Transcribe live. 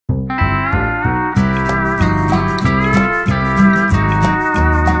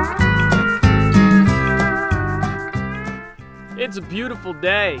It's a beautiful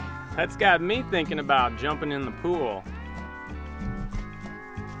day. That's got me thinking about jumping in the pool.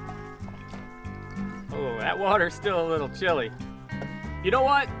 Oh, that water's still a little chilly. You know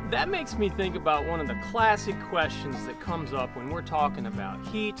what? That makes me think about one of the classic questions that comes up when we're talking about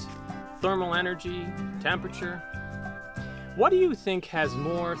heat, thermal energy, temperature. What do you think has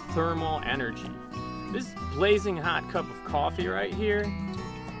more thermal energy? This blazing hot cup of coffee right here,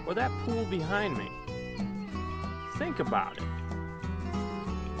 or that pool behind me? Think about it.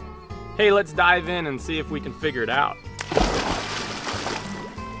 Hey, let's dive in and see if we can figure it out.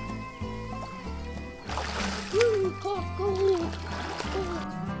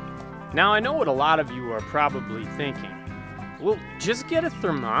 Now, I know what a lot of you are probably thinking. Well, just get a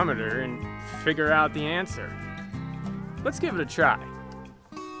thermometer and figure out the answer. Let's give it a try.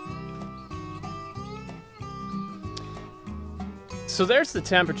 So there's the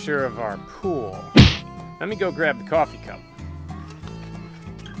temperature of our pool. Let me go grab the coffee cup.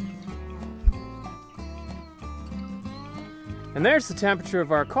 And there's the temperature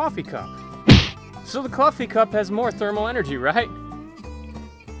of our coffee cup. So the coffee cup has more thermal energy, right?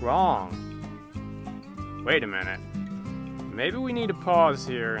 Wrong. Wait a minute. Maybe we need to pause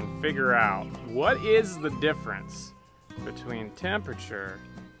here and figure out what is the difference between temperature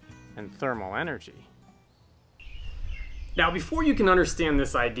and thermal energy. Now, before you can understand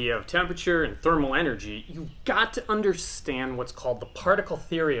this idea of temperature and thermal energy, you've got to understand what's called the particle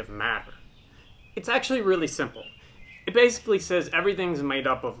theory of matter. It's actually really simple. It basically says everything's made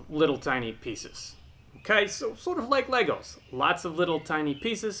up of little tiny pieces. Okay, so sort of like Legos. Lots of little tiny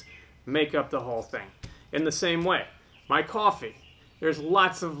pieces make up the whole thing. In the same way, my coffee, there's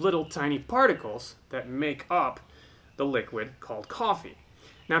lots of little tiny particles that make up the liquid called coffee.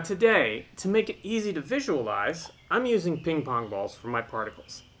 Now today, to make it easy to visualize, I'm using ping pong balls for my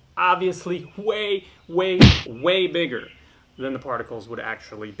particles. Obviously way, way, way bigger than the particles would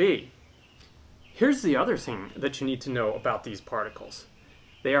actually be. Here's the other thing that you need to know about these particles.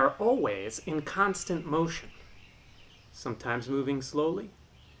 They are always in constant motion. Sometimes moving slowly,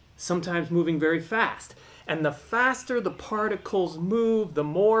 sometimes moving very fast. And the faster the particles move, the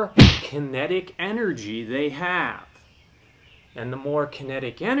more kinetic energy they have. And the more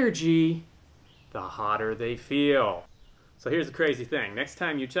kinetic energy, the hotter they feel. So here's the crazy thing. Next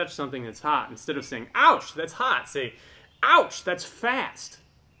time you touch something that's hot, instead of saying, ouch, that's hot, say, ouch, that's fast.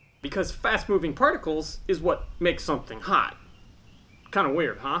 Because fast-moving particles is what makes something hot. Kind of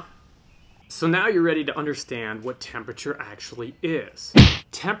weird, huh? So now you're ready to understand what temperature actually is.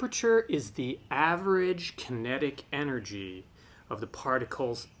 Temperature is the average kinetic energy of the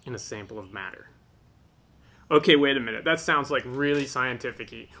particles in a sample of matter. Okay, wait a minute. That sounds like really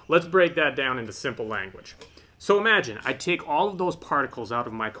scientific-y. Let's break that down into simple language. So imagine I take all of those particles out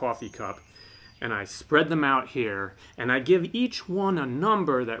of my coffee cup and I spread them out here, and I give each one a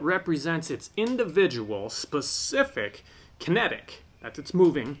number that represents its individual, specific kinetic, that's its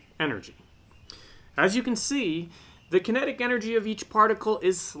moving, energy. As you can see, the kinetic energy of each particle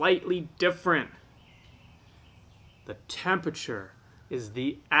is slightly different. The temperature is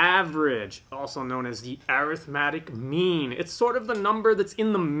the average, also known as the arithmetic mean. It's sort of the number that's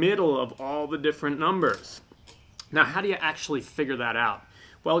in the middle of all the different numbers. Now, how do you actually figure that out?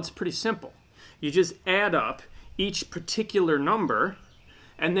 Well, it's pretty simple. You just add up each particular number,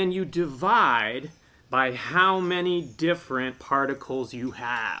 and then you divide by how many different particles you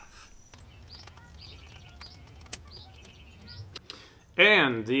have.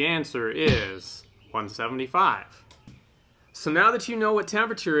 And the answer is 175. So now that you know what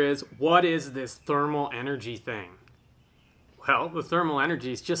temperature is, what is this thermal energy thing? Well, the thermal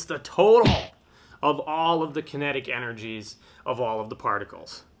energy is just the total of all of the kinetic energies of all of the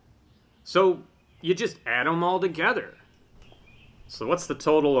particles. So you just add them all together. So what's the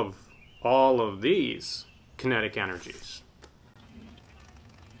total of all of these kinetic energies?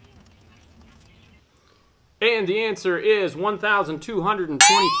 And the answer is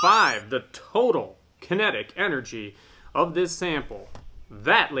 1,225, the total kinetic energy of this sample.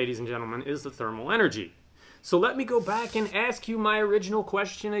 That, ladies and gentlemen, is the thermal energy. So let me go back and ask you my original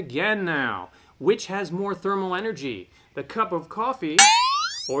question again now. Which has more thermal energy, the cup of coffee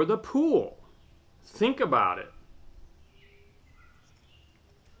or the pool? Think about it.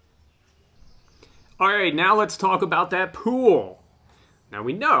 All right, now let's talk about that pool. Now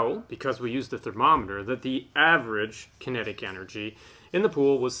we know, because we used the thermometer, that the average kinetic energy in the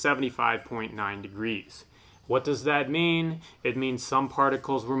pool was 75.9 degrees. What does that mean? It means some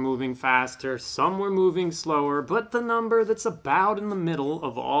particles were moving faster, some were moving slower, but the number that's about in the middle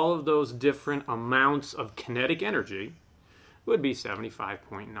of all of those different amounts of kinetic energy would be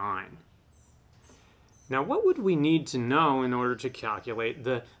 75.9. Now, what would we need to know in order to calculate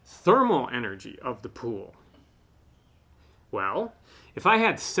the thermal energy of the pool? Well, if I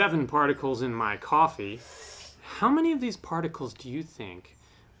had 7 particles in my coffee, how many of these particles do you think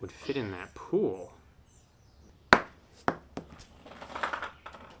would fit in that pool?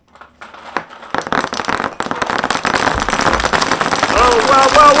 Oh,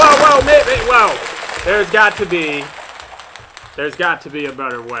 whoa. There's got to be a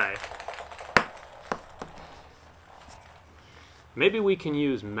better way. Maybe we can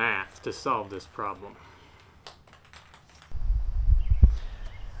use math to solve this problem.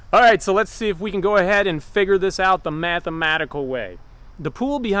 Alright, so let's see if we can go ahead and figure this out the mathematical way. The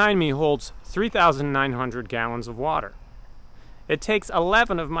pool behind me holds 3,900 gallons of water. It takes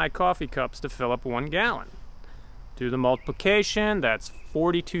 11 of my coffee cups to fill up 1 gallon. Do the multiplication, that's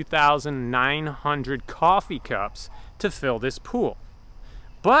 42,900 coffee cups to fill this pool.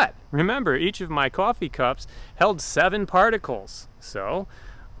 But remember, each of my coffee cups held 7 particles. So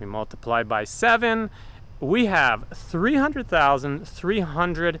we multiply by 7. We have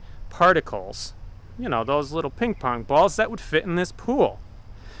 300,300 particles, you know, those little ping pong balls that would fit in this pool.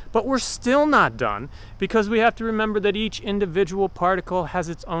 But we're still not done, because we have to remember that each individual particle has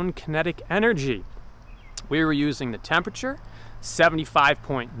its own kinetic energy. We were using the temperature,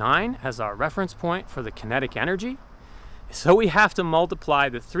 75.9, as our reference point for the kinetic energy. So we have to multiply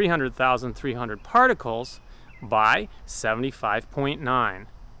the 300,300 particles by 75.9.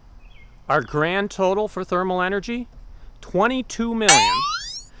 Our grand total for thermal energy,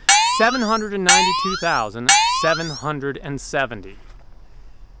 22,792,770.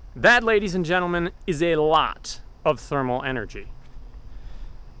 That, ladies and gentlemen, is a lot of thermal energy.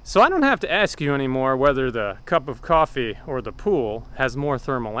 So I don't have to ask you anymore whether the cup of coffee or the pool has more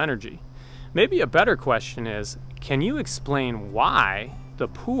thermal energy. Maybe a better question is, can you explain why the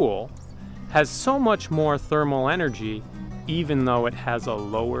pool has so much more thermal energy even though it has a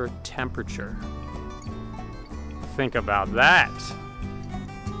lower temperature? Think about that.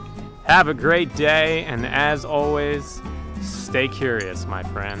 Have a great day, and as always, stay curious, my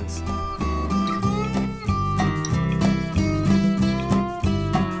friends.